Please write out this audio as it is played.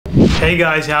Hey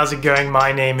guys, how's it going?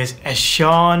 My name is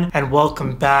Eshan and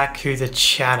welcome back to the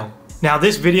channel. Now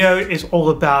this video is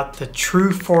all about the True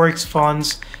Forex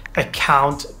Funds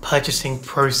account purchasing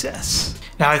process.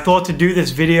 Now I thought to do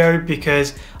this video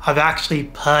because I've actually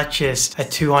purchased a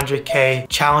 200k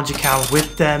challenge account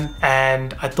with them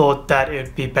and I thought that it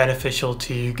would be beneficial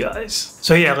to you guys.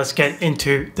 So yeah, let's get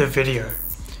into the video.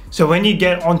 So when you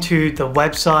get onto the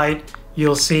website,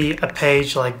 you'll see a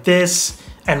page like this.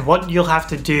 And what you'll have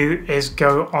to do is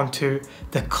go onto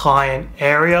the client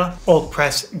area or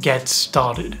press get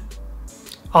started.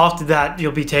 After that,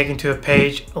 you'll be taken to a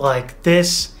page like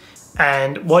this.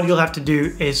 And what you'll have to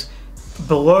do is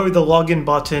below the login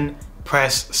button,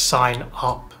 press sign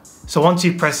up. So once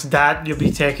you press that, you'll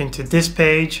be taken to this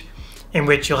page in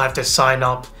which you'll have to sign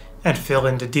up and fill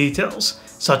in the details,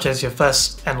 such as your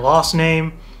first and last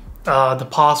name, the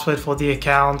password for the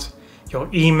account, your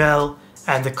email,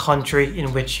 and the country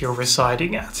in which you're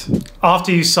residing at.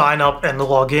 After you sign up and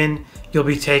log in, you'll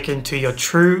be taken to your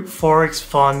True Forex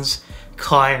Funds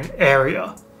client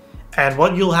area. And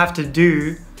what you'll have to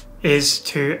do is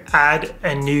to add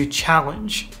a new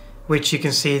challenge, which you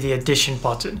can see the addition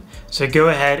button. So go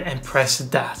ahead and press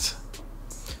that.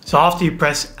 So after you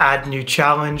press add new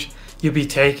challenge, you'll be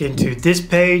taken to this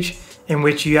page in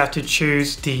which you have to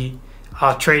choose the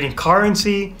trading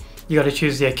currency. You got to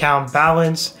choose the account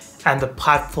balance and the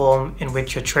platform in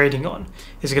which you're trading on.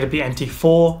 Is it going to be MT4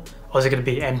 or is it going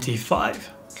to be MT5?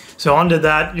 So under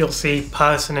that, you'll see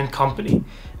person and company.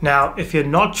 Now, if you're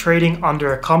not trading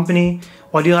under a company,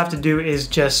 what you'll have to do is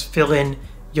just fill in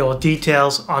your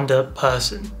details under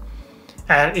person.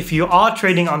 And if you are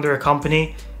trading under a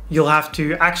company, you'll have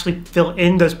to actually fill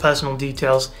in those personal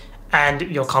details and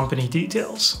your company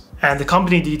details. And the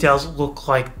company details look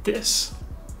like this.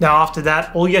 Now, after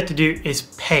that, all you have to do is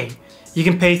pay. You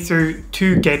can pay through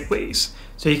two gateways.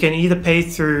 So you can either pay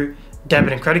through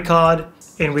debit and credit card,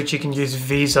 in which you can use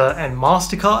Visa and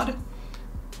MasterCard,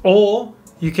 or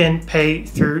you can pay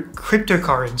through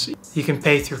cryptocurrency. You can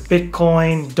pay through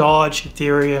Bitcoin, Doge,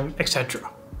 Ethereum,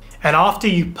 etc. And after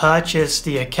you purchase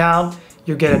the account,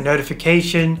 you'll get a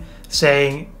notification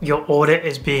saying your order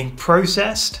is being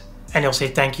processed, and it'll say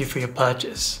thank you for your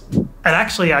purchase. And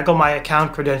actually, I got my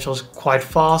account credentials quite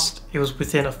fast. It was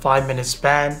within a 5-minute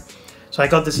span. So I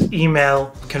got this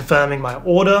email confirming my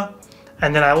order,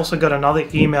 and then I also got another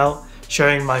email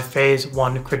showing my phase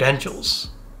 1 credentials.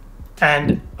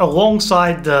 And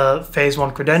alongside the phase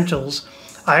 1 credentials,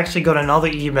 I actually got another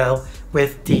email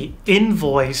with the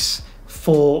invoice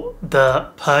for the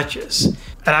purchase.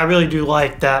 And I really do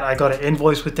like that I got an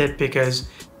invoice with it because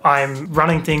I'm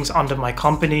running things under my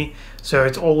company, so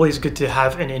it's always good to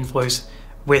have an invoice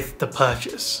with the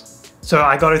purchase. So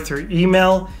I got it through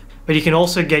email, but you can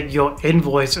also get your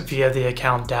invoice via the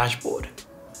account dashboard.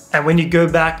 And when you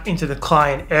go back into the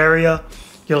client area,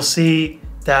 you'll see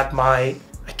that my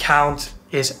account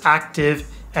is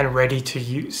active and ready to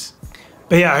use.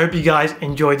 But yeah, I hope you guys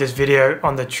enjoyed this video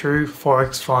on the True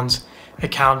Forex Funds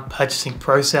account purchasing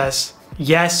process.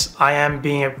 Yes, I am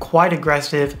being quite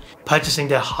aggressive, purchasing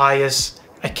the highest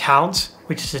account,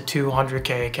 which is a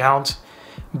 200k account.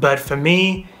 But for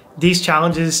me, these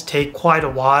challenges take quite a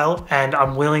while and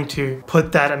I'm willing to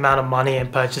put that amount of money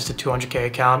and purchase the 200k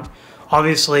account.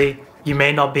 Obviously, you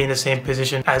may not be in the same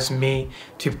position as me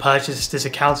to purchase this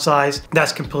account size.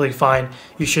 That's completely fine.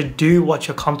 You should do what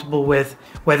you're comfortable with,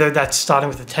 whether that's starting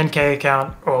with a 10k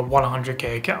account or a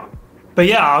 100k account. But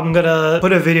yeah, I'm gonna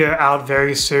put a video out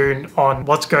very soon on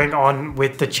what's going on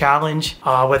with the challenge,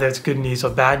 whether it's good news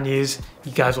or bad news.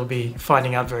 You guys will be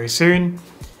finding out very soon.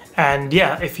 And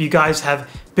yeah, if you guys have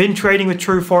been trading with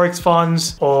True Forex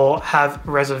Funds or have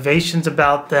reservations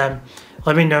about them,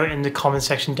 let me know in the comment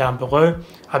section down below.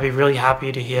 I'd be really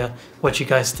happy to hear what you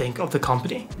guys think of the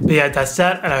company. But yeah, that's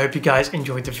that, and I hope you guys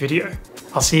enjoyed the video.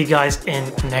 I'll see you guys in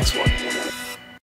the next one.